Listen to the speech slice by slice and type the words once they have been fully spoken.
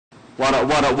What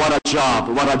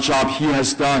a job he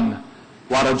has done.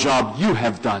 What a job you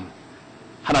have done.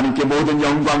 하나님께 모든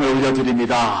영광을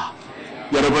올려드립니다.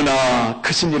 여러분,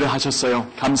 크신 일을 하셨어요.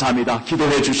 감사합니다.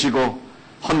 기도해 주시고,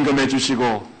 헌금해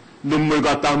주시고,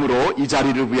 눈물과 땀으로 이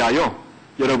자리를 위하여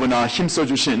여러분, 힘써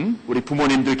주신 우리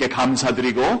부모님들께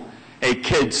감사드리고, hey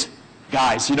kids,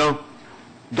 guys, you know,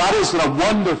 God is a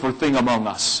wonderful thing among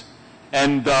us.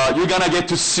 And you're going to get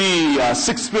to see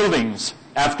 6 buildings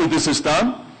after this is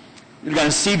done. You're going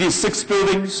to see these 6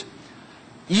 buildings.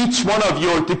 Each one of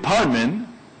your department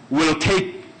will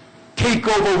take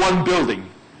over one building.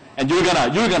 And you're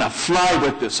gonna fly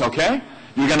with this, okay?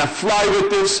 You're gonna fly with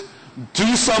this,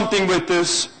 do something with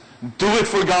this, do it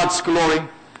for God's glory.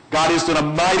 God is doing a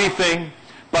mighty thing.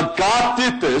 But God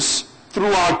did this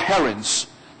through our parents,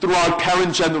 through our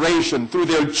parent generation, through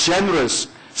their generous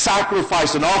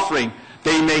sacrifice and offering.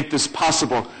 They make this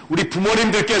possible. 우리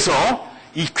부모님들께서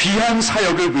이 귀한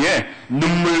사역을 위해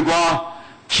눈물과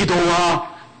기도와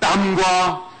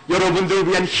땀과 여러분들을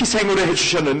위한 희생으로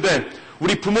해주셨는데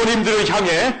우리 부모님들을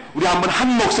향해 우리 한번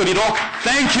한 목소리로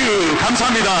Thank you!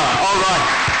 감사합니다. Alright.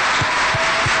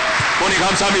 보니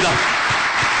감사합니다.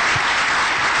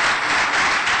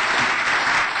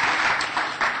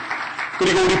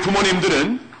 그리고 우리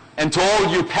부모님들은 and to all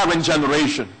you parent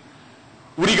generation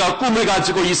우리가 꿈을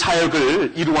가지고 이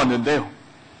사역을 이루었는데요.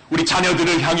 우리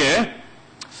자녀들을 향해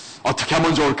어떻게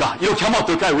하면 좋을까? 이렇게 하면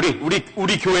어떨까요?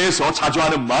 우리 교회에서 자주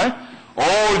하는 말,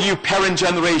 all you parent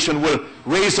generation will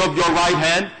raise up your right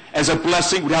hand as a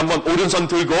blessing. 우리 한번 오른손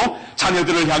들고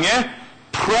자녀들을 향해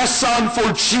press on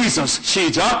for Jesus.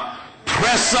 시작.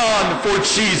 Press on for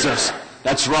Jesus.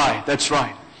 That's right. That's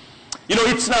right. You know,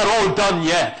 it's not all done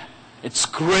yet. It's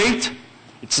great.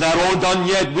 It's not all done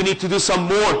yet. We need to do some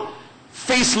more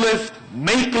facelift,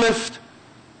 makelift.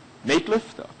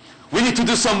 Makelift? We need to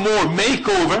do some more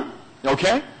makeover,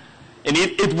 okay? And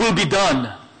it will be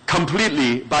done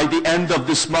completely by the end of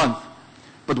this month.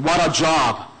 But what a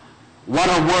job, what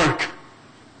a work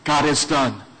God has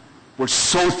done. We're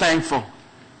so thankful.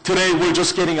 Today we're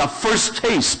just getting a first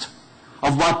taste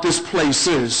of what this place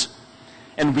is.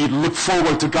 And we look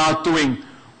forward to God doing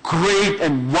great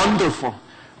and wonderful,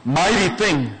 mighty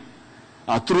thing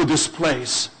through this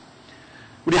place.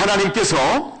 우리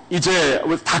하나님께서 이제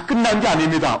다 끝난 게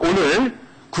아닙니다. 오늘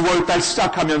 9월달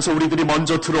시작하면서 우리들이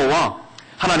먼저 들어와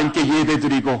하나님께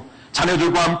예배드리고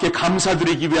자녀들과 함께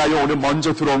감사드리기 위하여 오늘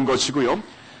먼저 들어온 것이고요.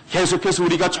 계속해서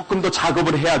우리가 조금 더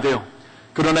작업을 해야 돼요.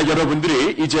 그러나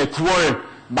여러분들이 이제 9월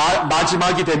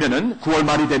마지막이 되면은 9월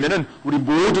말이 되면은 우리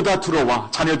모두 다 들어와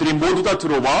자녀들이 모두 다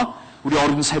들어와 우리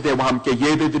어른 세대와 함께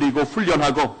예배드리고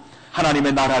훈련하고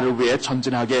하나님의 나라를 위해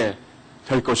전진하게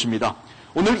될 것입니다.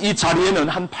 오늘 이 자리에는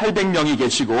한 800명이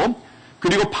계시고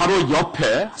그리고 바로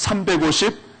옆에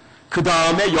 350, 그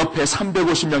다음에 옆에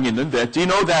 350명이 있는데 Do you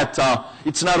know that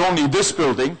it's not only this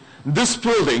building,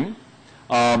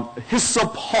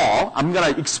 Hyssop Hall, I'm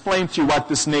going to explain to you what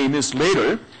this name is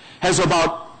later, has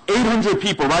about 800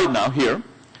 people right now here.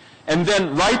 And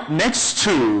then right next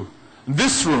to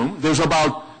this room, there's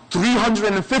about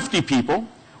 350 people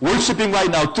worshiping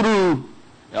right now through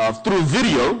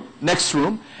video, next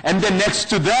room. And then next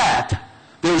to that,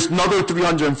 there's another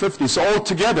 350. So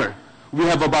altogether, we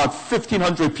have about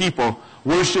 1,500 people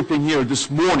worshiping here this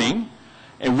morning.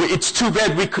 And it's too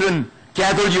bad we couldn't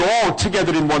gather you all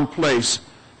together in one place.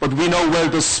 But we know where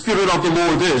the Spirit of the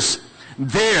Lord is.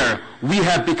 There, we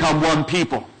have become one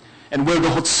people. And where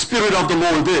the Spirit of the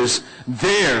Lord is,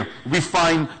 there we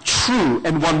find true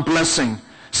and one blessing.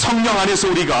 성령 안에서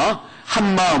우리가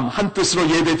한 마음, 한 뜻으로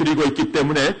예배드리고 있기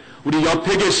때문에 우리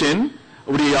옆에 계신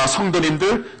우리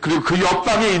성도님들 그리고 그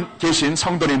옆방에 계신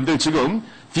성도님들 지금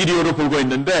비디오로 보고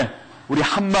있는데 우리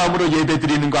한 마음으로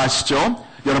예배드리는 거 아시죠?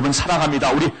 여러분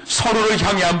사랑합니다. 우리 서로를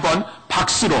향해 한번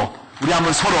박수로 우리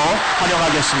한번 서로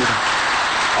환영하겠습니다.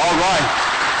 All right.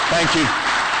 Thank you.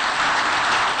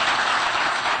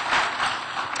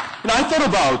 And I thought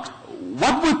about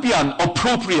what would be an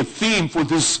appropriate theme for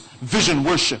this vision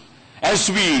worship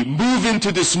as we move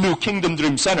into this new Kingdom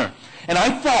Dream Center. And I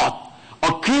thought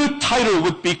a good title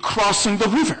would be Crossing the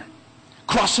River.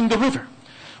 Crossing the River.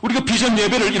 우리가 비전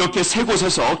예배를 이렇게 세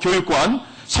곳에서 교육관,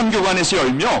 선교관에서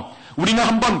열며 우리는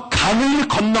한번 강을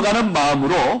건너가는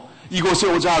마음으로 이곳에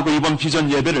오자 하고 이번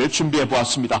비전 예배를 준비해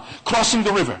보았습니다. Crossing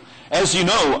the River. As you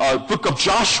know, book of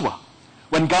Joshua,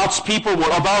 when God's people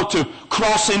were about to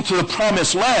cross into the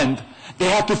promised land, they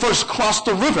had to first cross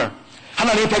the river.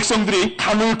 하나님의 백성들이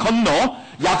강을 건너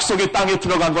약속의 땅에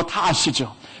들어간 거 다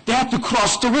아시죠? They had to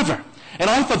cross the river. And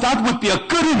I thought that would be a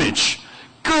good image,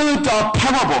 good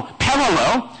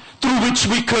parallel through which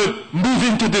we could move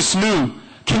into this new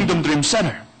Kingdom Dream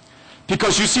Center.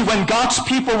 Because you see, when God's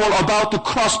people were about to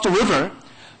cross the river,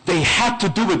 they had to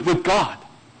do it with God.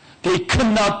 They could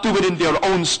not do it in their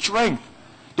own strength.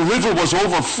 The river was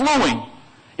overflowing.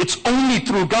 It's only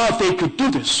through God they could do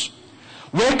this.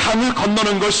 왜 강을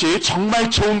건너는 것이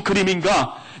정말 좋은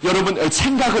그림인가? 여러분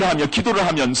생각을 하며 기도를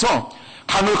하면서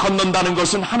강을 건넌다는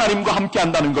것은 하나님과 함께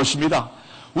한다는 것입니다.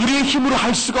 우리의 힘으로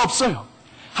할 수가 없어요.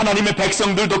 하나님의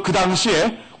백성들도 그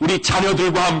당시에 우리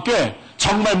자녀들과 함께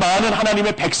정말 많은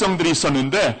하나님의 백성들이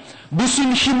있었는데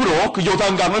무슨 힘으로 그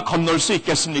요단강을 건널 수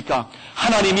있겠습니까?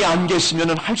 하나님이 안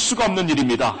계시면 할 수가 없는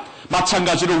일입니다.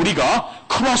 마찬가지로 우리가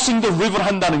crossing the river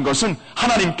한다는 것은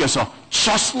하나님께서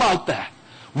just like that.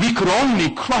 We could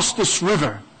only cross this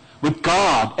river with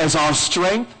God as our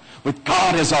strength, with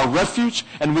God as our refuge,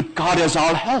 and with God as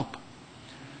our help.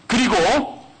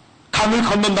 그리고 강을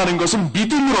건넌다는 것은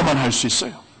믿음으로만 할 수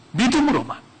있어요.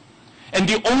 믿음으로만. And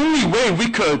the only way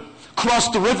we could cross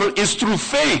the river is through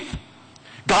faith.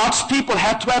 God's people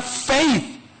had to have faith.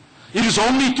 It is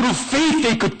only through faith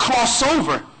they could cross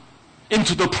over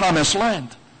into the promised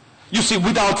land. You see,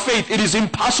 without faith, it is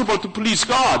impossible to please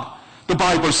God, the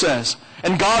Bible says.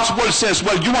 And God's word says,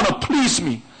 well, you want to please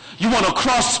me. You want to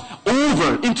cross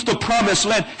over into the promised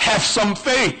land. Have some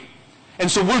faith. And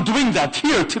so we're doing that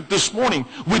here this morning.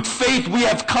 With faith, we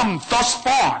have come thus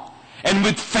far. And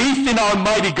with faith in our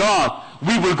mighty God,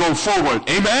 we will go forward.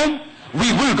 Amen?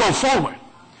 We will go forward.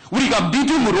 우리가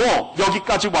믿음으로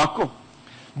여기까지 왔고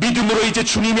믿음으로 이제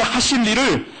주님이 하실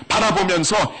일을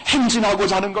바라보면서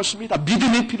행진하고자 하는 것입니다.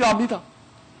 믿음이 필요합니다.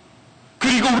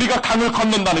 그리고 우리가 강을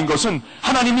건넌다는 것은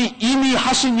하나님이 이미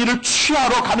하신 일을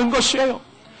취하러 가는 것이에요.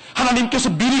 하나님께서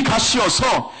미리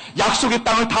가시어서 약속의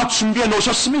땅을 다 준비해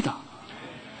놓으셨습니다.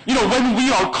 You know, when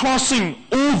we are crossing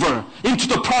over into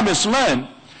the promised land,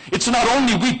 it's not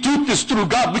only we do this through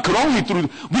God, we could only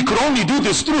do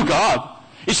this through God.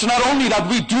 It's not only that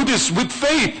we do this with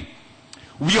faith.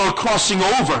 We are crossing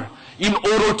over in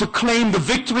order to claim the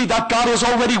victory that God has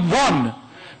already won.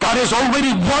 God has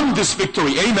already won this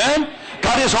victory. Amen?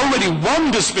 God has already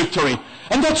won this victory.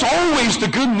 And that's always the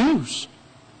good news.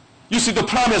 You see, the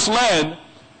promised land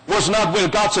was not where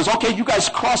God says, okay, you guys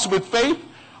cross with faith.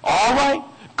 All right,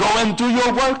 go and do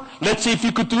your work. Let's see if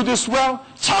you could do this well.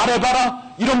 잘해봐라.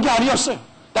 이런 게 아니었어요.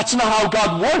 That's not how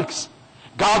God works.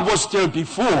 God was there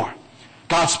before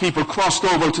God's people crossed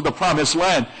over to the promised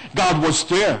land. God was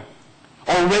there,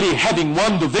 already having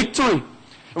won the victory.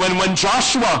 When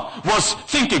Joshua was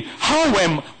thinking, how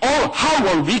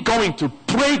are we going to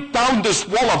break down this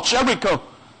wall of Jericho?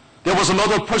 There was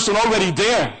another person already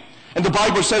there. And the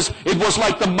Bible says it was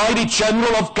like the mighty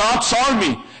general of God's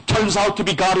army. Turns out to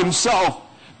be God himself.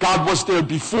 God was there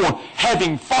before,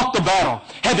 having fought the battle,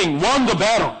 having won the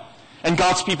battle. And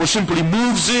God's people simply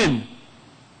moves in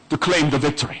to claim the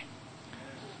victory.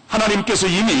 하나님께서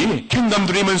이미 킹덤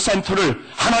드리먼 센터를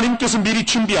하나님께서 미리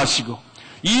준비하시고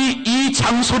이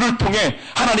장소를 통해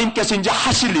하나님께서 이제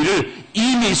하실 일을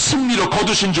이미 승리로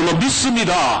거두신 줄로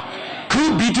믿습니다. 그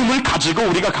믿음을 가지고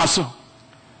우리가 가서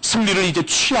승리를 이제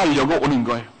취하려고 오는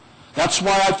거예요. That's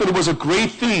why I thought it was a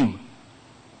great theme.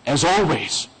 As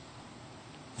always,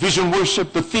 Vision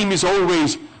Worship, the theme is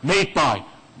always made by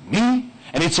me,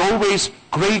 and it's always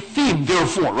great theme,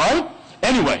 therefore, right?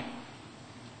 Anyway,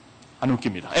 안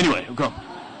웃깁니다. Anyway, 그럼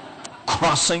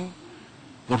crossing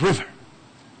the river.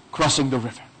 Crossing the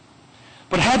river.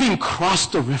 But having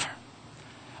crossed the river,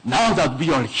 now that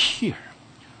we are here,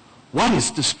 what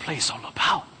is this place all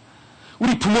about?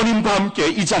 우리 부모님과 함께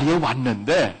이 자리에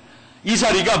왔는데 이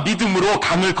자리가 믿음으로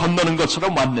강을 건너는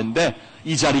것처럼 왔는데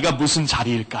이 자리가 무슨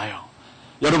자리일까요?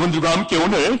 여러분들과 함께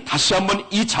오늘 다시 한번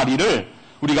이 자리를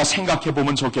우리가 생각해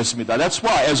보면 좋겠습니다. That's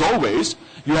why, as always,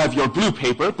 you have your blue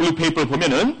paper. blue paper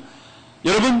보면은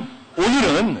여러분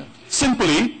오늘은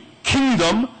simply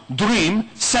Kingdom Dream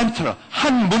Center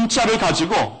한 문자를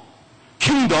가지고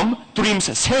Kingdom Dream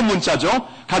세 문자죠.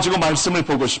 가지고 말씀을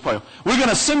보고 싶어요. We're going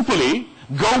to simply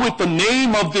go with the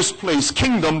name of this place,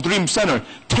 Kingdom Dream Center.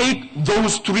 Take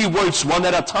those three words one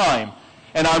at a time.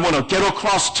 And I want to get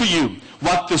across to you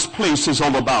what this place is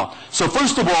all about. So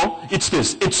first of all, it's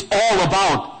this. It's all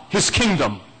about His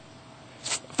kingdom.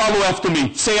 Follow after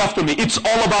me. Say after me. It's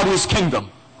all about His kingdom.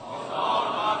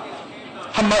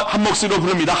 한 목소리로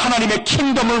부릅니다. 하나님의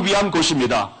킹덤을 위한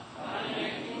곳입니다.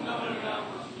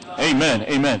 아멘,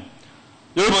 아멘.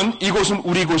 여러분, 이곳은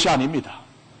우리 곳이 아닙니다.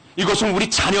 이곳은 우리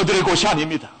자녀들의 곳이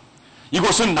아닙니다.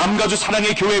 이곳은 남가주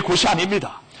사랑의 교회의 곳이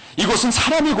아닙니다. 이곳은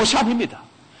사람의 곳이 아닙니다.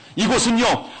 이곳은요,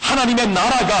 하나님의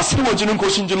나라가 세워지는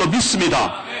곳인 줄로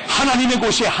믿습니다. 하나님의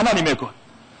곳이에요, 하나님의 곳.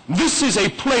 This is a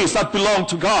place that belongs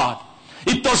to God.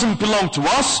 It doesn't belong to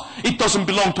us. It doesn't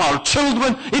belong to our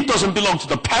children. It doesn't belong to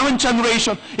the parent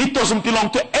generation. It doesn't belong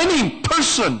to any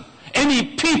person, any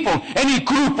people, any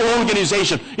group or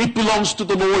organization. It belongs to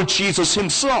the Lord Jesus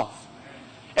himself.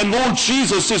 And Lord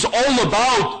Jesus is all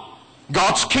about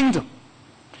God's kingdom.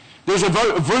 There's a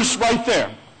verse right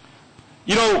there.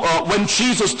 You know, when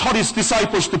Jesus taught his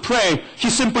disciples to pray, he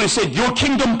simply said, Your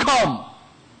kingdom come.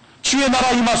 주의 나라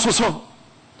임하소서.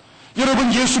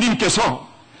 여러분, 예수님께서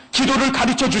기도를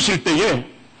가르쳐 주실 때에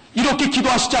이렇게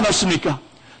기도하시지 않았습니까?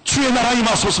 주의 나라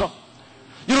임하소서.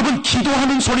 여러분,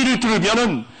 기도하는 소리를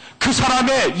들으면은 그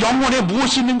사람의 영혼에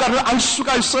무엇이 있는가를 알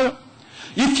수가 있어요.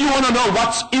 If you want to know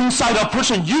what's inside a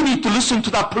person, you need to listen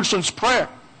to that person's prayer.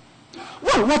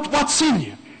 Well, what's in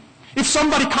you? If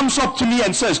somebody comes up to me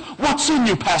and says, what's in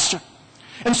you, Pastor?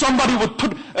 And somebody would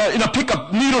pick a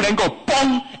needle and go,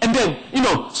 bong, and then,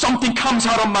 something comes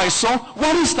out of my soul.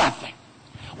 What is that thing?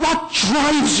 What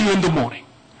drives you in the morning?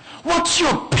 What's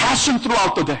your passion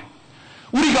throughout the day?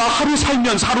 우리가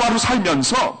하루하루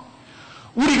살면서,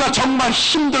 우리가 정말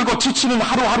힘들고 지치는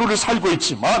하루하루를 살고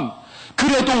있지만,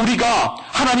 그래도 우리가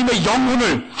하나님의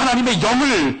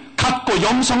영을 갖고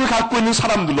영성을 갖고 있는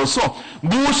사람들로서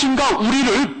무엇인가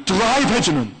우리를 드라이브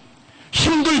해주는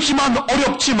힘들지만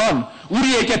어렵지만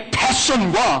우리에게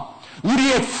패션과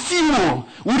우리의 fuel,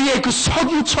 우리의 그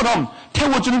석유처럼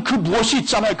태워주는 그 무엇이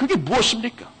있잖아요. 그게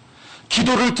무엇입니까?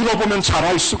 기도를 들어보면 잘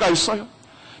알 수가 있어요.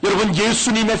 여러분,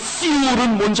 예수님의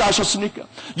fuel은 뭔지 아셨습니까?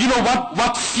 You know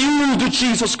what fueled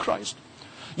Jesus Christ?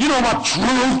 You know what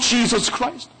drove Jesus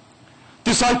Christ?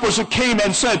 Disciples who came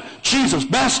and said, Jesus,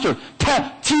 Master,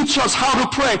 teach us how to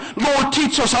pray. Lord,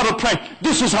 teach us how to pray.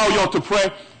 This is how you ought to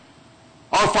pray.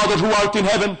 Our Father who art in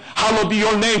heaven, hallowed be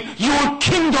your name. Your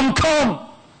kingdom come.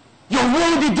 Your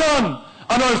will be done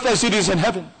on earth as it is in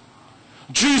heaven.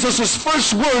 Jesus'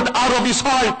 first word out of his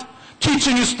heart,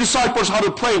 teaching his disciples how to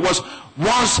pray was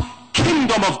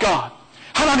kingdom of God.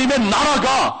 하나님의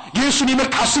나라가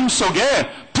예수님의 가슴 속에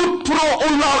부풀어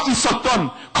올라 있었던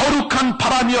거룩한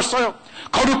바람이었어요.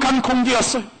 거룩한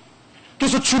공기였어요.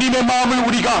 그래서 주님의 마음을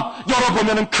우리가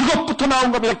열어보면 그것부터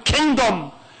나온 겁니다.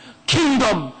 Kingdom,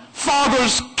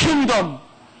 Father's kingdom.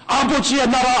 아버지의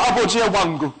나라, 아버지의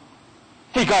왕국.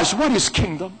 Hey guys, what is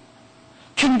kingdom?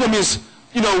 Kingdom is,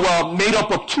 made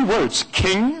up of two words,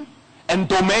 king and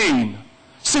domain.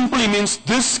 Simply means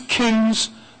this king's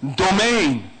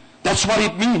domain. That's what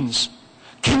it means.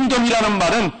 kingdom이라는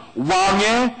말은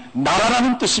왕의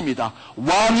나라라는 뜻입니다.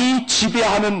 왕이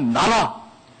지배하는 나라.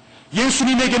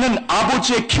 예수님에게는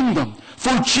아버지의 kingdom.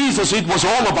 For Jesus, it was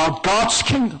all about God's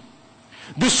kingdom.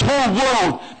 This whole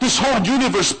world, this whole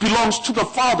universe belongs to the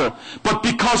Father. But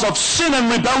because of sin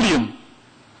and rebellion,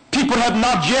 people have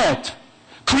not yet,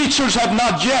 creatures have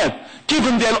not yet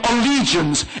given their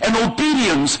allegiance and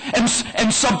obedience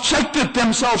and subjected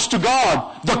themselves to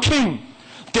God, the King.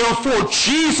 Therefore,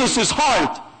 Jesus'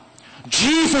 heart,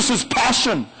 Jesus'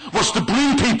 passion was to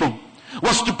bring people,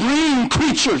 was to bring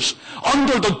creatures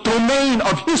under the domain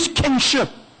of his kingship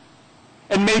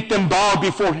and make them bow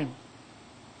before him.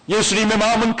 예수님의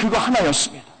마음은 그거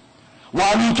하나였습니다.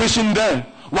 왕이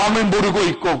계신데 왕을 모르고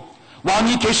있고,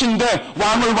 왕이 계신데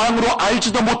왕을 왕으로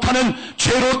알지도 못하는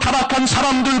죄로 타락한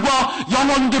사람들과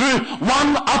영혼들을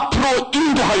왕 앞으로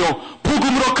인도하여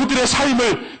복음으로 그들의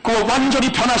삶을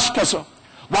완전히 변화시켜서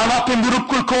왕 앞에 무릎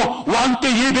꿇고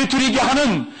왕께 예배 드리게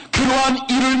하는 그러한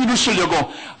일을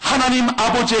이루시려고, 하나님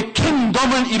아버지의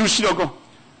킹덤을 이루시려고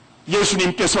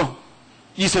예수님께서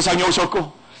이 세상에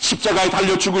오셨고 십자가에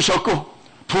달려 죽으셨고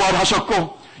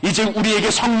부활하셨고 이제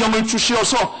우리에게 성령을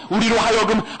주시어서 우리로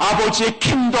하여금 아버지의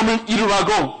킹덤을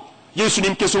이루라고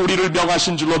예수님께서 우리를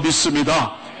명하신 줄로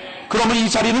믿습니다. 그러면 이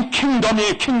자리는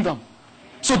킹덤이에요, 킹덤.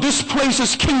 So this place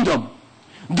is kingdom.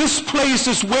 This place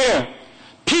is where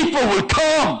people will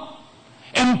come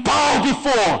and bow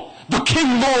before the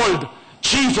King Lord,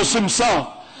 Jesus himself.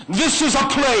 This is a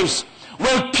place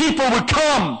where people will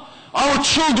come, our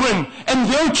children and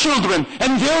their children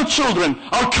and their children,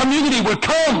 our community will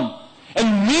come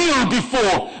and kneel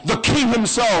before the King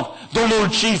himself, the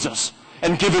Lord Jesus,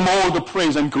 and give him all the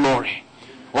praise and glory.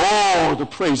 All the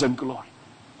praise and glory.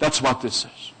 That's what this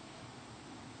is.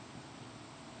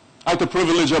 I had the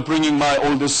privilege of bringing my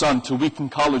oldest son to Wheaton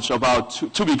College about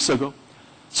two weeks ago.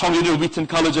 성인을 Wheaton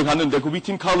College에 갔는데 그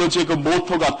Wheaton College의 그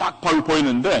모토가 딱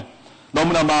보이는데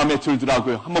너무나 마음에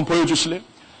들더라고요. 한번 보여주실래요?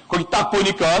 거기 딱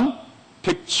보니까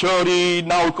픽처리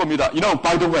나올 겁니다.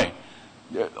 By the way,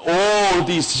 all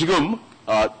these 지금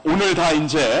오늘 다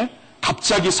이제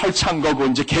갑자기 설치한 거고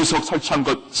이제 계속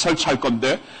설치할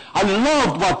건데 I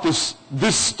loved what this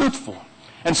stood for.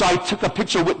 And so I took a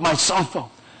picture with my cell phone.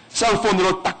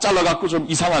 셀폰으로 딱 잘라갖고 좀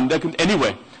이상한데, 근데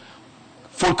anyway,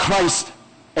 For Christ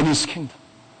and His kingdom.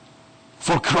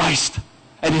 For Christ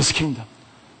and His kingdom.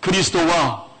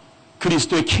 그리스도와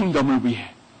그리스도의 킹덤을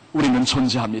위해 우리는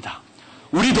존재합니다.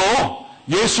 우리도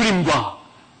예수님과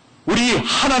우리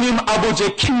하나님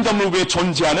아버지의 킹덤을 위해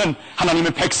존재하는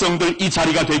하나님의 백성들 이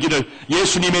자리가 되기를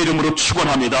예수님의 이름으로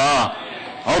축원합니다.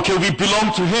 Okay, we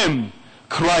belong to Him,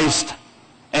 Christ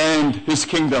and His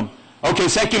kingdom. Okay,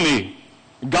 secondly,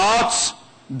 God's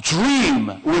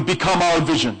dream will become our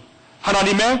vision.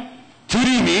 하나님의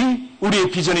드림이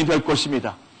우리의 비전이 될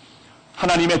것입니다.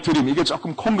 하나님의 드림, 이게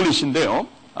조금 콩글리시인데요.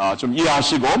 좀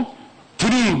이해하시고,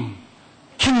 드림,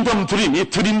 킹덤 드림, 이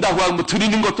드린다고 하면 뭐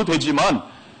드리는 것도 되지만,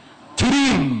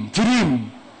 드림,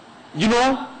 you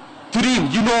know? 드림,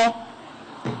 you know?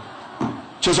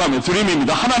 죄송합니다.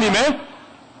 드림입니다. 하나님의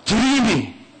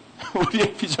드림이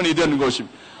우리의 비전이 되는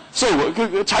것입니다.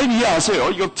 So, 잘 이해하세요.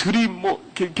 이거 드림,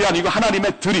 그게 아니고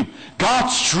하나님의 드림.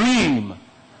 God's dream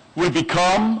will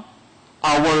become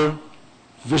our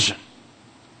vision.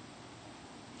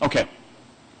 Okay.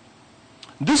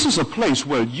 This is a place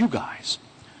where you guys,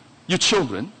 you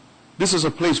children, this is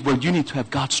a place where you need to have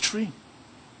God's dream.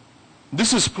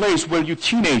 This is a place where you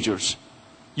teenagers,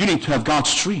 you need to have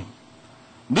God's dream.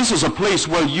 This is a place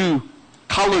where you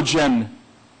college and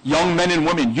young men and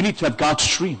women, you need to have God's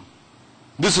dream.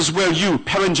 This is where you,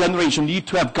 parent generation, need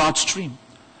to have God's dream.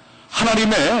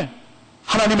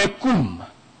 하나님의 꿈,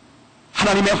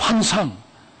 하나님의 환상,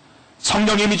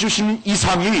 성령님이 주신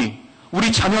이상이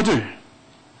우리 자녀들,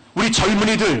 우리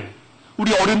젊은이들,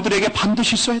 우리 어른들에게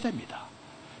반드시 있어야 됩니다.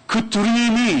 그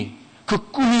드림이,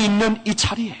 그 꿈이 있는 이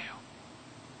자리예요.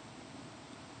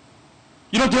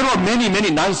 You know, there are many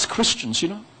nice Christians,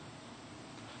 you know.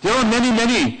 There are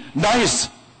many nice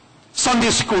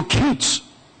Sunday school kids.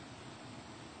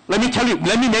 Let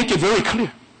me make it very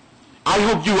clear. I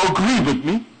hope you agree with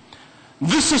me.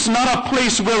 This is not a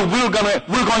place where we're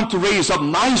going to raise up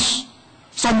nice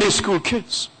Sunday school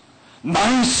kids.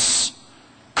 Nice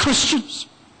Christians.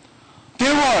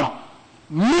 There are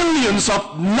millions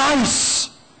of nice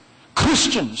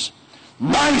Christians.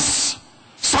 Nice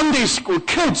Sunday school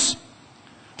kids.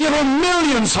 There are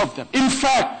millions of them. In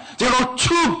fact, there are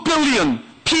 2 billion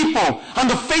people on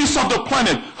the face of the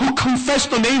planet who confess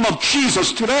the name of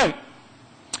Jesus today.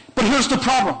 But here's the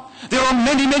problem. There are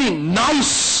many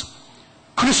nice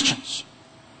Christians.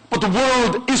 But the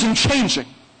world isn't changing.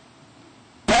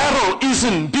 Battle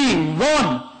isn't being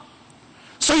won.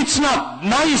 So it's not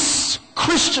nice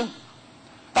Christian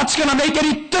that's going to make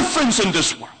any difference in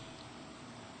this world.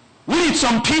 We need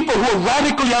some people who are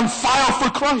radically on fire for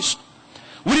Christ.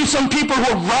 We need some people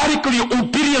who are radically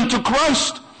obedient to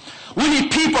Christ. We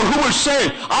need people who will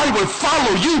say, I will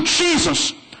follow you,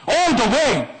 Jesus, all the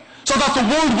way, so that the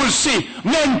world will see,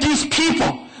 man, these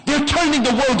people, they're turning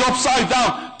the world upside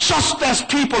down, just as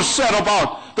people said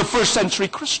about the first century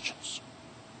Christians.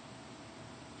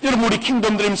 여러분, 우리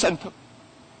킹덤 드림 센터,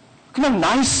 그냥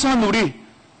나이스한 우리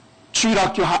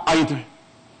주일학교 아이들,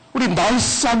 우리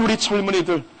나이스한 우리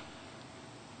젊은이들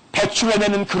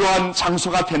배출해내는 그러한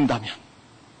장소가 된다면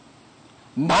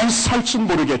나이스할진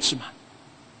모르겠지만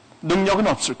능력은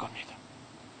없을 겁니다.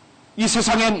 이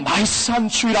세상에 나이스한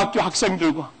주일학교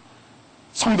학생들과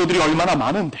성도들이 얼마나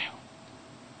많은데요.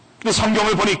 근데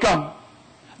성경을 보니까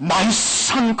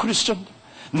나이스한 크리스천들,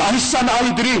 나이스한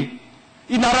아이들이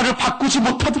이 나라를 바꾸지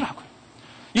못하더라고요.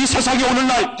 이 세상에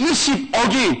오늘날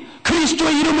 20억이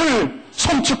그리스도의 이름을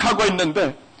송축하고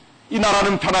있는데 이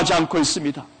나라는 변하지 않고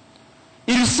있습니다.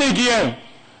 1세기에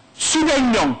수백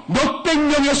명, 몇백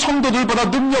명의 성도들보다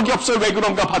능력이 없어요. 왜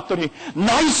그런가 봤더니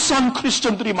나이스한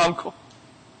크리스천들이 많고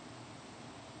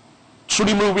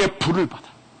주님을 위해 불을 받아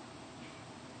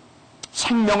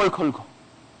생명을 걸고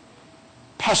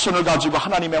패션을 가지고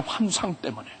하나님의 환상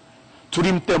때문에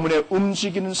두림 때문에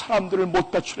움직이는 사람들을 못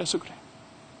배출해서 그래요.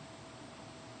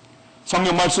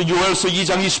 성경 말씀 요엘서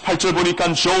 2장 28절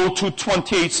보니까 Joel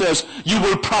 2:28 says, You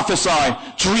will prophesy,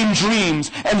 dream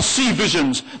dreams, and see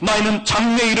visions. 너희는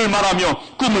장래일을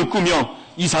말하며 꿈을 꾸며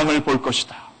이상을 볼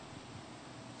것이다.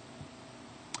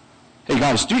 Hey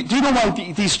guys, do you know why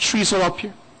these trees are up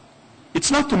here?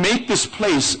 It's not to make this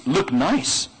place look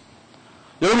nice.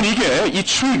 여러분 이게 이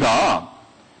tree가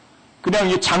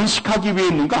그냥 장식하기 위해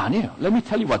있는 거 아니에요. Let me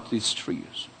tell you what this tree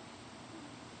is.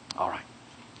 All right.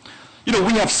 You know,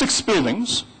 we have 6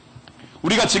 buildings.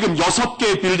 우리가 지금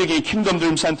 6개의 빌딩이 킹덤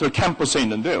드림 센터 캠퍼스에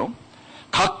있는데요.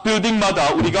 각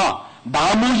빌딩마다 우리가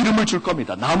나무 이름을 줄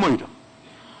겁니다. 나무 이름.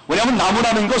 왜냐하면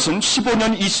나무라는 것은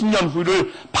 15년, 20년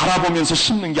후를 바라보면서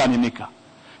심는 게 아닙니까?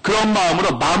 그런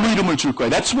마음으로 나무 이름을 줄 거예요.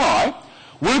 That's why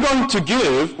we're going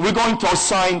to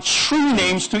assign tree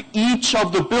names to each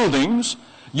of the buildings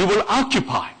you will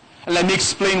occupy. Let me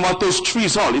explain what those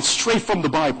trees are. It's straight from the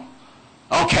Bible.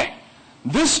 Okay.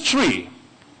 This tree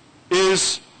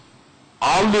is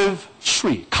olive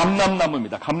tree.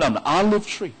 감람나무입니다. 감람나무. Olive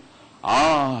tree.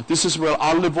 This is where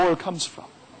olive oil comes from.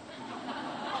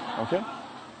 Okay?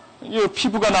 이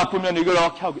피부가 나쁘면 이걸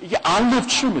이렇게 하고. 이게 olive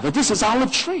tree입니다. This is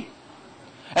olive tree.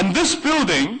 And this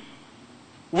building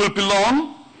will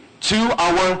belong to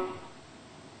our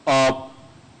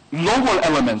lower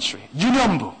elementary.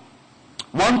 유년부.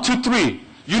 1, 2, 3.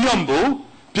 유년부.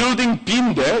 building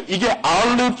B인데 이게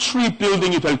olive tree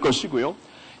building이 될 것이고요.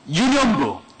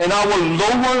 유년부. And our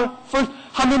lower first.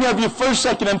 How many of you first,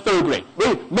 second, and third grade?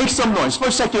 Wait, make some noise.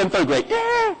 First, second, and third grade.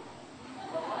 Yeah.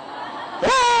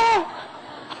 Yeah.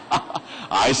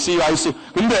 I see.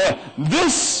 근데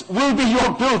this will be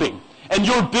your building. And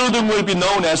your building will be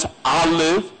known as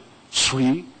olive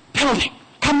tree building.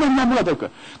 감람나무가 될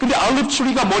거예요. 근데 olive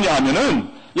tree가 뭐냐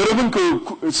하면은 여러분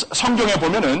성경에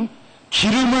보면은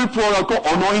기름을 부어갖고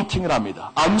anointing을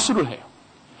합니다. 암수를 해요.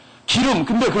 기름.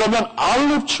 근데 그러면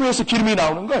olive tree에서 기름이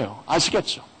나오는 거예요.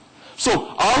 아시겠죠?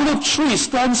 So olive tree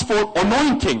stands for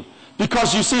anointing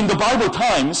because you see in the Bible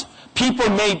times people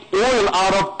made oil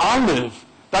out of olive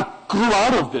that grew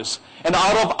out of this. And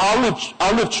out of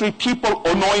olive tree people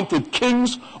anointed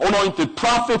kings, anointed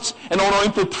prophets, and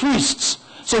anointed priests.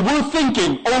 So we're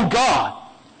thinking, oh God,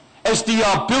 as the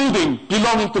building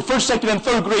belonging to first, second, and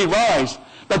third grade rise,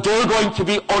 that they're going to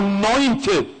be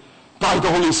anointed by the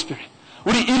Holy Spirit.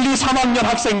 우리 1, 2, 3학년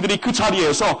학생들이 그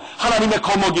자리에서 하나님의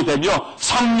거목이 되며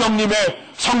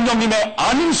성령님의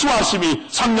안수하심이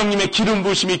성령님의 기름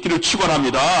부으심이 있기를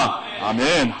축원합니다.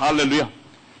 아멘. 할렐루야.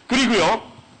 그리고요.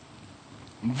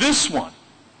 This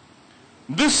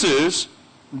is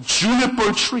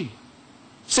juniper tree.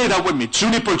 Say that with me.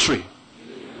 Juniper tree.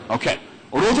 Okay.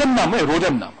 로뎀나무예요.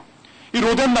 로뎀나무. 이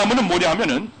로뎀나무는 뭐냐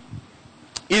하면은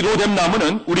이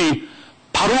로뎀나무는 우리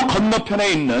바로 건너편에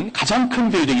있는 가장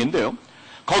큰 빌딩인데요.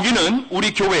 거기는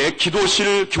우리 교회에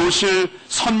기도실, 교실,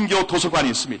 선교, 도서관이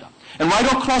있습니다. And right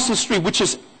across the street, which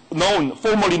is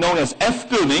formerly known as F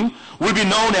building, will be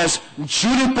known as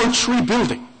Juniper Tree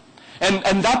Building.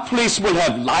 And that place will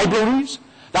have libraries,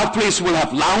 that place will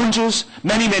have lounges,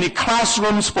 many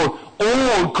classrooms for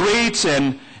all grades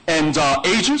and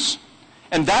ages.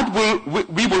 And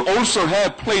we will also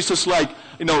have places like,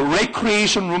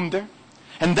 recreation room there.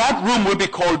 And that room will be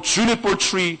called Juniper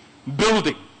Tree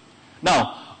Building.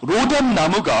 Now,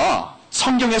 로뎀나무가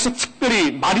성경에서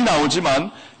특별히 많이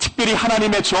나오지만 특별히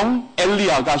하나님의 종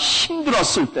엘리야가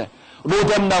힘들었을 때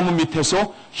로뎀나무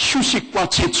밑에서 휴식과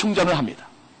재충전을 합니다.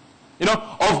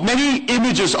 Of many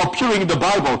images appearing in the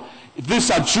Bible,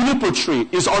 this juniper tree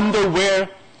is under where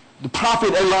the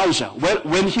prophet Elijah,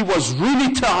 when he was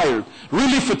really tired,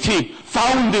 really fatigued,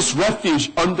 found this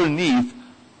refuge underneath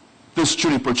this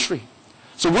juniper tree.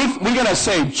 So we're going to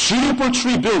say juniper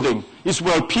tree building is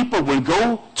where people will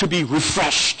go to be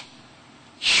refreshed.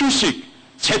 휴식,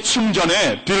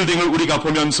 재충전의 빌딩을 우리가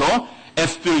보면서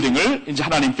F 빌딩을 이제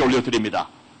하나님께 올려드립니다.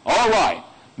 Alright.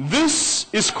 This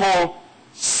is called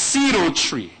cedar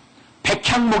tree.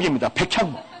 백향목입니다.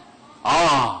 백향목.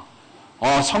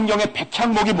 성경에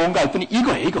백향목이 뭔가 했더니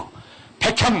이거.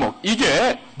 백향목.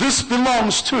 이게 this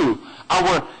belongs to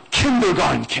our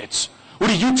kindergarten kids.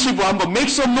 우리 유치부 한번 make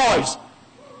some noise.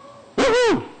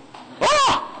 Woohoo!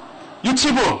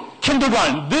 유치부,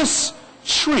 kindergarten. This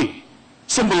tree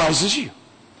symbolizes you.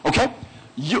 Okay?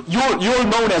 You're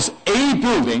known as A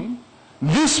building.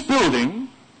 This building,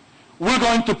 we're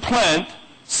going to plant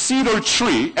cedar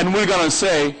tree, and we're going to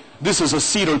say this is a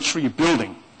cedar tree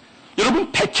building.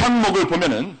 여러분 백향목을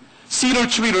보면은 cedar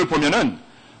tree를 보면은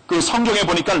그 성경에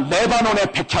보니까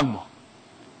레바논의 백향목,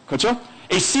 그렇죠?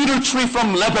 A cedar tree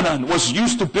from Lebanon was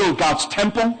used to build God's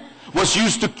temple, was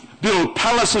used to build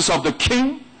palaces of the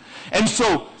king, and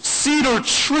so cedar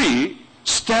tree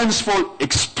stands for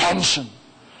expansion,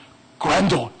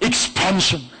 grandeur,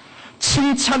 expansion,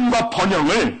 칭찬과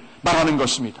번영을 말하는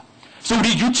것입니다. 그래서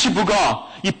우리 유치부가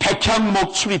이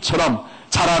백향목 추리처럼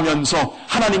자라면서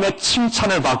하나님의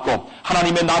칭찬을 받고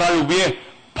하나님의 나라를 위해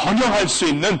번영할 수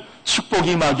있는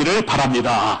축복이 임하기를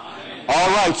바랍니다.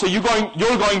 Alright, so you're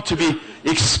going to be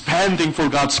expanding for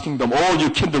God's kingdom, all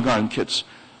you kindergarten kids.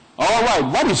 Alright,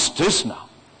 what is this now?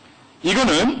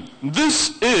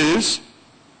 This is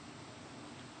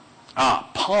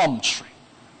palm tree.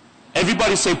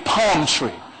 Everybody say palm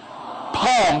tree.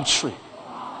 Palm tree.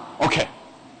 Okay.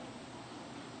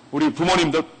 우리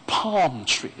부모님들 palm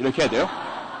tree 이렇게 해야 돼요.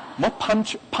 palm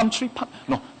tree?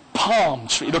 No, palm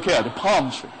tree 이렇게 해야 돼. palm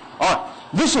tree. Alright,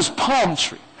 this is palm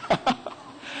tree.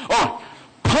 Alright,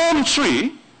 palm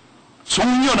tree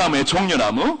종려나무예요.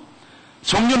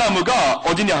 종려나무가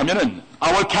어디냐 하면은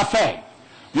our cafe.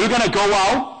 You're going to go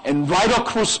out and right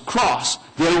across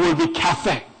there will be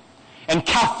cafe. And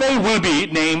cafe will be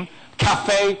named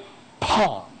Cafe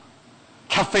Palm.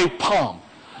 Cafe Palm.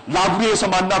 라브리에서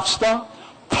만납시다.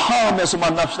 Palm에서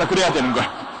만납시다. 그래야 되는 거예요.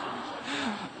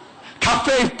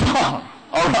 Cafe Palm.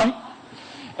 Alright?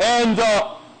 And,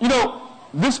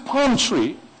 this palm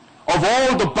tree, of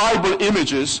all the Bible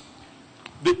images,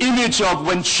 the image of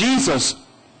when Jesus,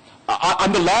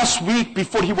 on the last week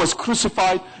before he was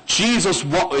crucified, Jesus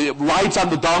rides on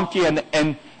the donkey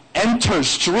and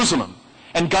enters Jerusalem.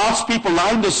 And God's people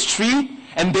lined the street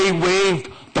and they waved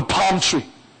the palm tree.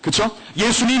 그렇죠?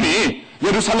 예수님이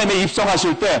예루살렘에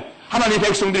입성하실 때 하나님의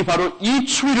백성들이 바로 이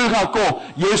추리를 갖고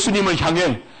예수님을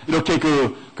향해 이렇게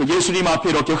그 예수님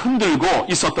앞에 이렇게 흔들고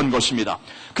있었던 것입니다.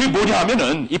 그게 뭐냐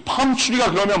하면은 이 palm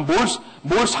tree가 그러면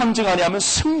뭘 상징하냐면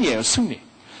승리예요, 승리.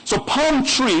 So palm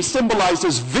tree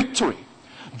symbolizes victory.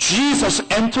 Jesus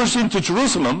enters into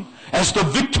Jerusalem as the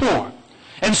victor.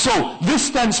 And so this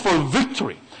stands for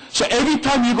victory. So every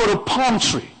time you go to palm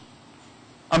tree,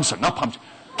 I'm sorry, not palm tree,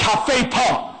 Cafe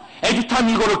Palm. Every time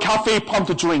you go to Cafe Palm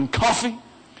to drink coffee,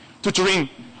 to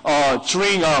drink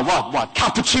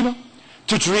cappuccino,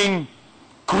 to drink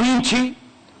green tea,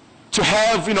 to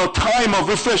have, time of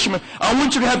refreshment. I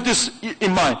want you to have this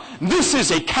in mind. This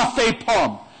is a Cafe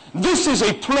Palm. This is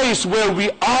a place where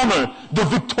we honor the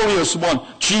victorious one,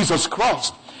 Jesus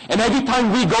Christ. And every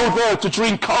time we go there to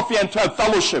drink coffee and to have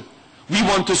fellowship, we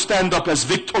want to stand up as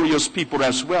victorious people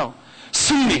as well.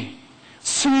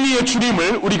 승리의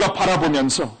주님을 우리가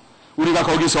바라보면서 우리가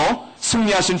거기서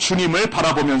승리하신 주님을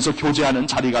바라보면서 교제하는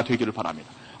자리가 되기를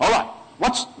바랍니다. Alright,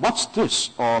 what's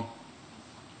this?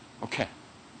 Okay,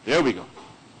 there we go.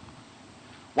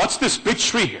 What's this big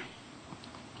tree here?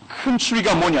 큰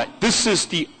트리가 뭐냐? This is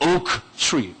the oak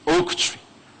tree. Oak tree.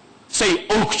 Say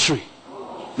oak tree.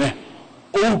 네,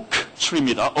 oak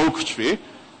tree입니다. oak tree.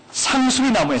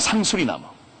 상수리나무예요. 상수리나무.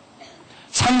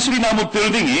 상수리나무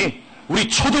빌딩이 우리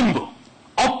초등부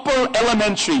upper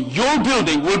elementary, your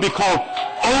building will be called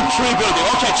oak tree building.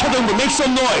 Okay, 초등부, make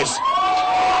some noise.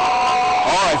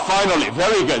 All right, finally,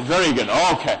 very good, very good.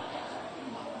 Okay.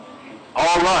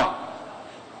 All right.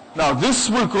 Now, this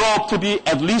will grow up to be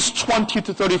at least 20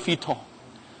 to 30 feet tall.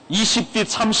 20 feet,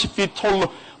 30 feet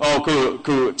tall,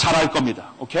 자랄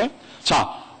겁니다. Okay? 자,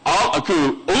 oak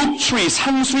tree,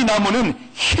 상수리 나무는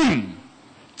힘,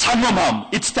 장엄함.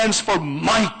 It stands for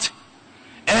might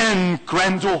and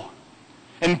grandeur.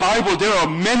 In Bible, there are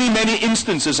many, many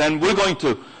instances, and we're going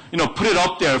to, put it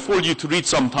up there for you to read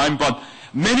sometime, but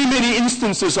many, many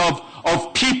instances of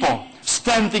people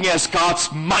standing as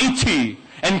God's mighty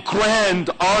and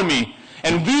grand army.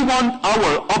 And we want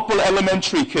our upper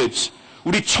elementary kids,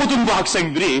 우리 초등부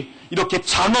학생들이 이렇게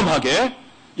장엄하게,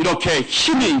 이렇게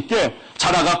힘이 있게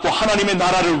자라갖고 하나님의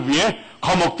나라를 위해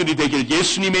거목들이 되길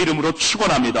예수님의 이름으로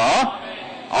축원합니다.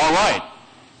 Alright.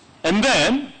 And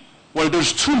then, well,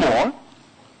 there's two more.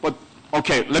 But,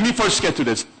 okay, let me first get to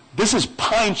this. This is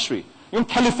pine tree. 이건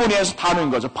캘리포니아에서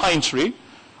다는 거죠. pine tree.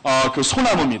 그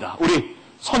소나무입니다. 우리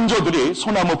선조들이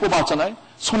소나무 뽑았잖아요.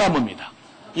 소나무입니다.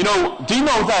 Do you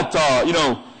know that,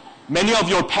 many of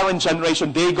your parent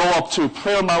generation, they go up to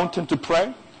prayer mountain to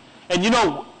pray? And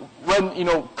when,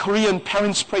 Korean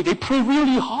parents pray, they pray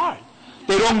really hard.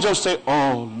 They don't just say,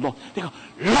 oh, Lord. They go,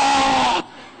 Lord!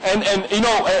 And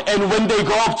when they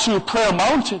go up to prayer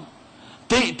mountain,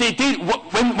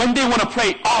 when they want to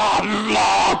pray, oh,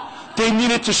 Lord, they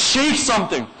needed to shake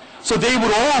something. So they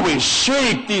would always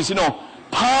shake these,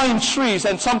 pine trees,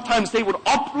 and sometimes they would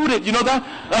uproot it. You know that?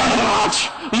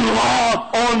 Lord,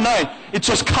 all night. It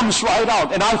just comes right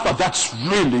out. And I thought, that's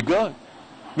really good.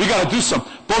 We got to do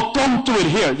something. But don't do it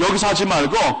here. 여기서 하지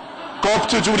말고, go up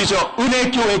to 우리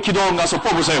은혜교회 기도원 가서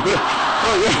뽑으세요. 그래.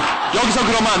 여기서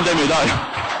그러면 안 됩니다.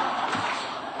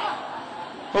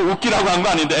 웃기라고 한 거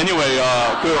아닌데. Anyway,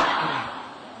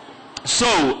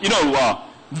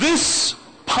 this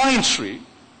pine tree,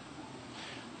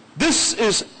 this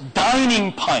is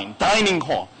dining pine, dining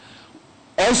hall.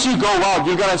 As you go out,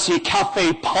 you're going to see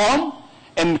Cafe Palm,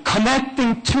 and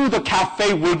connecting to the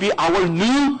cafe will be our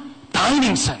new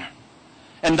dining center.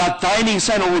 And that dining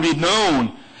center will be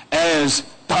known as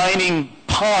Dining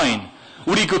Pine.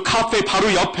 우리 그 카페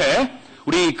바로 옆에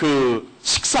우리 그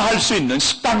식사할 수 있는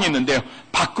식당이 있는데요.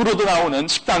 밖으로도 나오는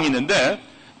식당이 있는데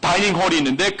다이닝 홀이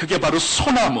있는데 그게 바로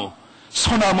소나무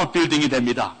빌딩이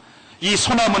됩니다. 이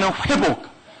소나무는 회복,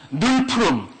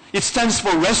 늘푸름. It stands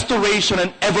for restoration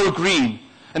and evergreen.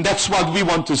 And that's what we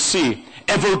want to see.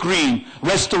 Evergreen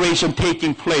restoration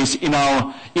taking place in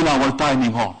our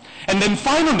dining hall. And then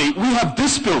finally, we have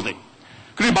this building.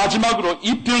 그리고 마지막으로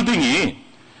이 빌딩이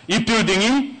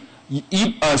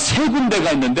세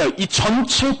군데가 있는데 이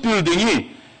전체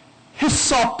빌딩이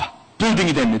hyssop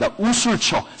빌딩이 됩니다.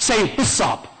 우술초. Say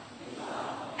hyssop.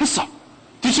 Hyssop.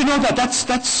 Did you know that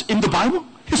that's in the Bible?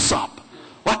 Hyssop.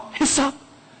 What? Hyssop?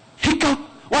 Hiccup?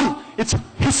 What? It's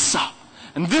hyssop.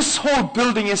 And this whole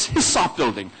building is hyssop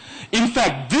building. In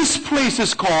fact, this place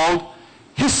is called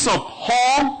Hyssop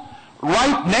Hall.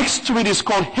 Right next to it is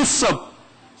called Hyssop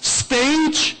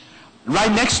Stage.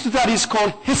 Right next to that is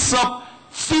called Hyssop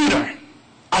Theater.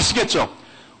 아시겠죠?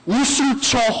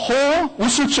 우술초 홀,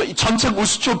 전체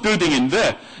우술초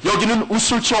빌딩인데 여기는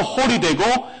우술초 홀이 되고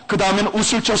그 다음에는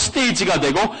우술초 스테이지가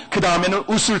되고 그 다음에는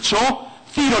우술초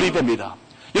티어ter이 됩니다.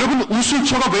 여러분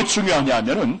우술초가 왜 중요하냐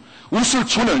하면은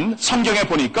우술초는 성경에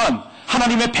보니까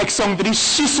하나님의 백성들이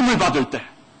씻음을 받을 때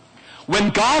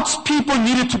When God's people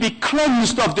needed to be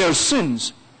cleansed of their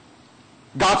sins,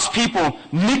 God's people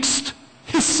mixed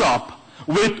hyssop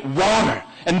with water.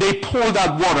 And they pour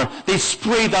that water, they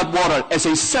spray that water as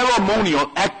a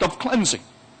ceremonial act of cleansing.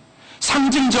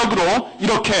 상징적으로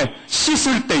이렇게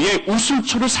씻을 때에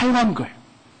우술초를 사용한 거예요.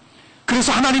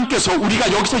 그래서 하나님께서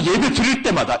우리가 여기서 예배 드릴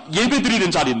때마다, 예배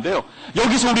드리는 자리인데요.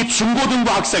 여기서 우리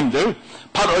중고등부 학생들,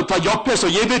 바로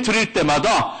옆에서 예배 드릴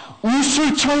때마다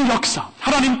우술초의 역사,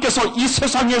 하나님께서 이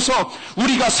세상에서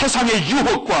우리가 세상의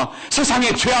유혹과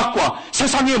세상의 죄악과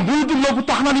세상의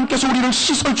물들로부터 하나님께서 우리를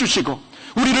씻어주시고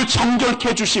우리를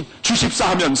정결케 주십사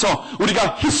하면서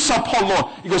우리가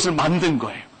히썹홀로 이것을 만든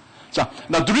거예요. 자,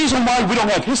 now the reason why we don't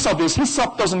have hyssop is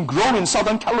hyssop doesn't grow in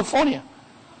Southern California.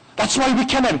 That's why we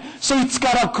can't have it. So it's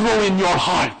gotta grow in your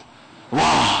heart.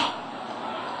 와,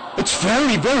 it's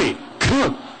very, very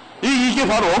good. 이게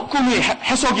바로 꿈이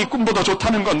해석이 꿈보다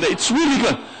좋다는 건데 it's really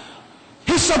good.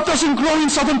 Hyssop doesn't grow in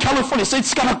Southern California, so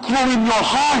it's gotta grow in your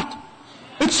heart.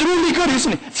 It's really good,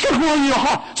 isn't it? It's going to grow in your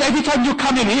heart. So every time you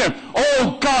come in here,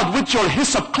 oh God, with your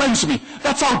hyssop, cleanse me.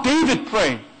 That's how David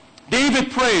prayed.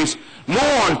 David prays,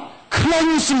 Lord,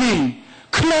 cleanse me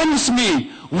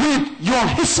with your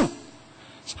hyssop.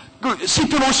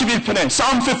 시편 51편에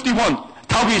Psalm 51,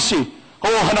 다윗이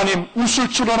하나님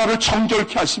우술초로 나를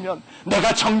정결케 하시면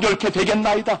내가 정결케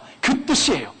되겠나이다. 그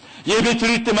뜻이에요. 예배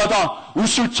드릴 때마다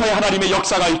우술초에 하나님의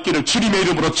역사가 있기를 주님의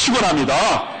이름으로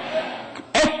축원합니다.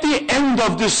 At the end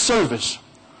of this service,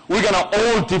 we're going to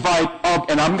all divide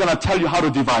up, and I'm going to tell you how to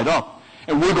divide up,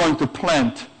 and we're going to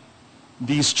plant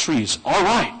these trees. All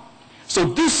right. So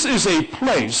this is a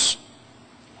place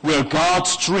where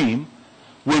God's dream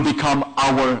will become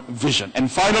our vision.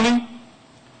 And finally,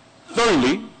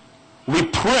 thirdly, we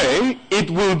pray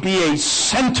it will be a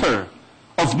center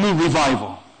of new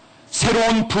revival.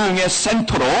 새로운 부흥의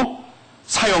센터로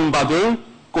사용받을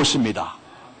곳입니다.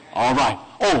 All right.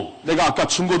 내가 아까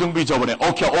중고등부 잊어버렸네.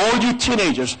 Okay, all you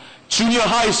teenagers, junior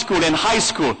high school and high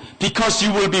school, because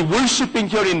you will be worshiping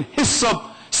here in hyssop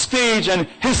stage and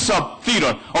hyssop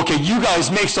theater. Okay, you guys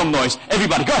make some noise.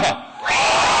 Everybody, go ahead.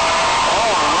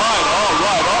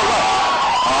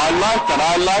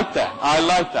 I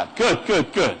like that.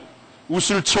 Good.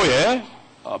 우술초의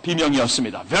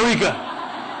비명이었습니다. Very good.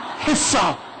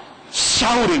 hyssop,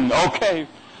 shouting. Okay.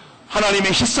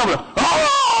 하나님의 히썹을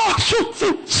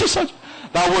씻어줘.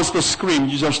 That was the scream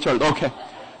you just heard. Okay.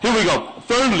 Here we go.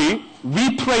 Thirdly,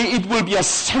 we pray it will be a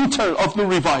center of the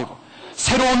revival.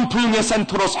 새로운 부흥의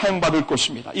센터로 사용받을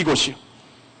곳입니다. 이곳이요.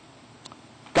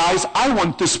 Guys, I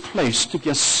want this place to be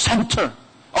a center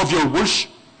of your worship.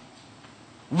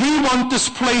 We want this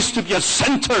place to be a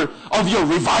center of your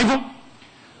revival.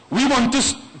 We want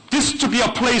this to be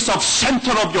a place of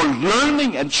center of your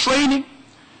learning and training.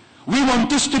 We want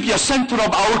this to be a center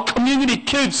of our community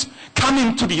kids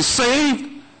coming to be saved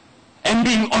and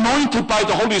being anointed by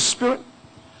the Holy Spirit.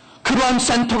 그러한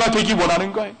센터가 되기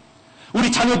원하는 거예요.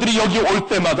 우리 자녀들이 여기 올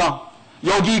때마다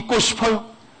여기 있고 싶어요.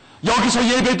 여기서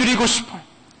예배드리고 싶어요.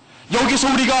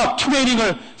 여기서 우리가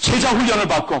트레이닝을, 제자 훈련을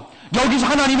받고 여기서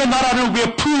하나님의 나라를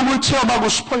위해 부흥을 체험하고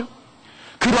싶어요.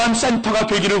 그러한 센터가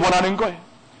되기를 원하는 거예요.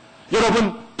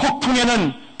 여러분,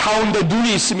 폭풍에는 가운데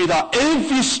눈이 있습니다.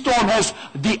 Every storm has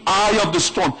the eye of the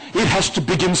storm. It has to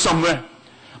begin somewhere.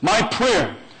 My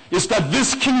prayer is that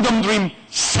this Kingdom Dream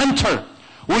Center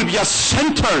will be a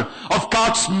center of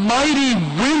God's mighty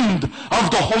wind of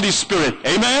the Holy Spirit.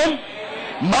 Amen?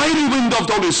 Mighty wind of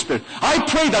the Holy Spirit. I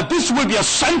pray that this will be a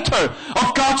center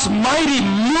of God's mighty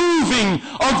moving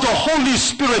of the Holy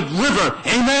Spirit river.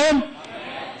 Amen?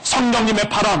 성령님의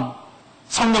바람,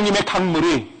 성령님의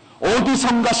강물이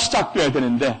어디선가 시작되어야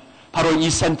되는데 바로 이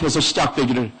센터에서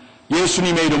시작되기를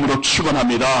예수님의 이름으로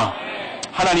축원합니다.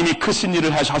 하나님이 크신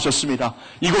일을 하셨습니다.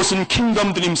 이곳은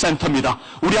킹덤 드림 센터입니다.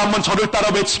 우리 한번 저를 따라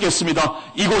외치겠습니다.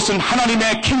 이곳은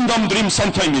하나님의 킹덤 드림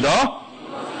센터입니다.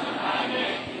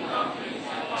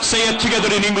 Say it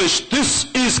together in English. This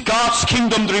is God's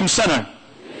Kingdom Dream Center.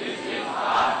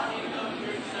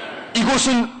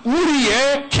 이곳은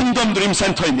우리의 킹덤 드림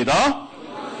센터입니다.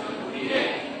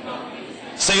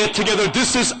 Say it together.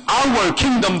 This is our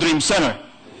Kingdom Dream Center.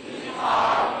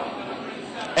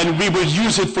 And we will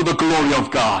use it for the glory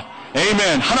of God.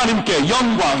 Amen. 하나님께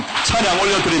영광, 찬양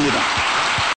올려드립니다.